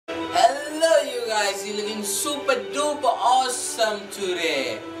guys, you're looking super duper awesome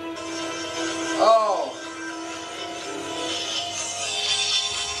today. Oh.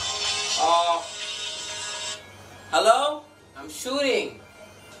 Hello? I'm shooting.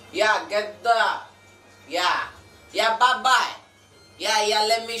 Yeah, get the... Yeah, bye-bye. Yeah,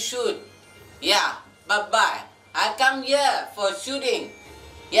 let me shoot. Yeah, bye-bye. I come here for shooting.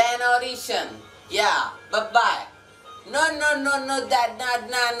 Yeah, an audition. Yeah, bye-bye. No, Dad,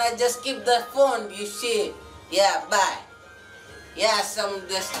 no, just keep the phone, you see. Yeah, bye. Yeah, some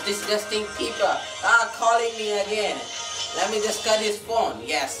disgusting people are calling me again. Let me just cut his phone,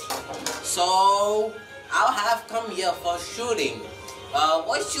 yes. So, I have come here for shooting.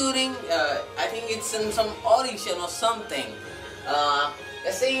 What shooting? I think it's in some audition or something.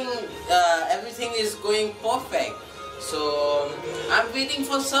 They're saying everything is going perfect. So, I'm waiting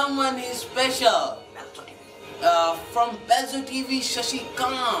for someone who's special. From Bezo TV,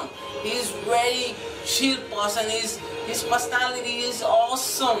 Shashikant. He's very chill person. His personality is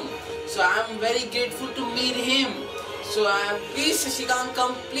awesome. So I'm very grateful to meet him. So please Shashikant,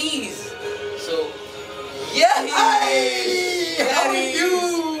 come please. So yeah, Hi, how are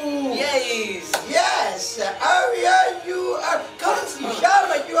you? Yeah, he is. Yes, you are Kamsi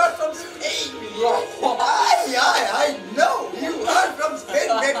Sharma. You are from Spain. I know you are from Spain,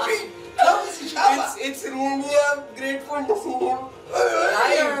 baby. It's really grateful to see him.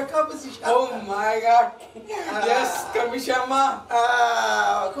 Oh my God! Yes, Kamishama.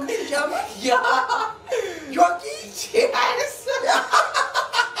 Kamishama? Yeah. Joaquin? Yes.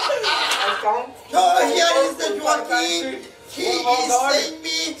 I can't. So here is the Joaquin. He is saying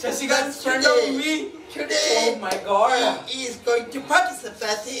me Shashikant's friend of me. Today, oh my God, he is going to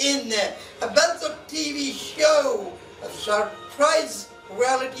participate in a Bezo TV show, a surprise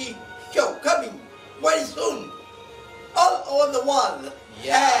reality show coming very soon, all over the world.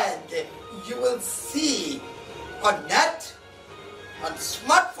 Yeah. And you will see on net, on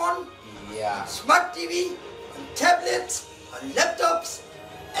smartphone, yeah, smart TV, on tablets, on laptops,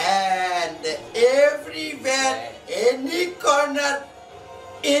 and everywhere, any corner,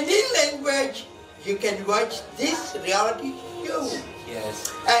 any language, you can watch this reality show. Yes.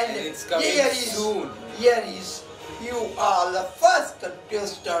 And it's coming soon. Here is, you are the first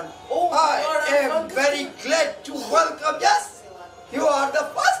contestant. Oh, I am very glad to welcome. Yes, you are the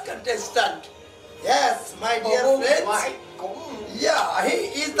first contestant. Yes, my dear friends. My God. Yeah,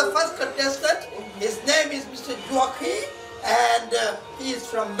 he is the first contestant. His name is Mr. Joaquin, and he is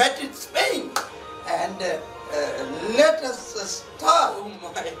from Madrid, Spain. And let us start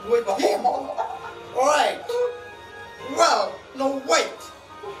with him. Alright. Well, no, wait.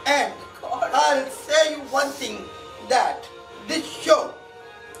 And I'll say you one thing, that this show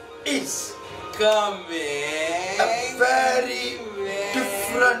is coming a very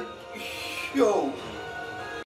different show.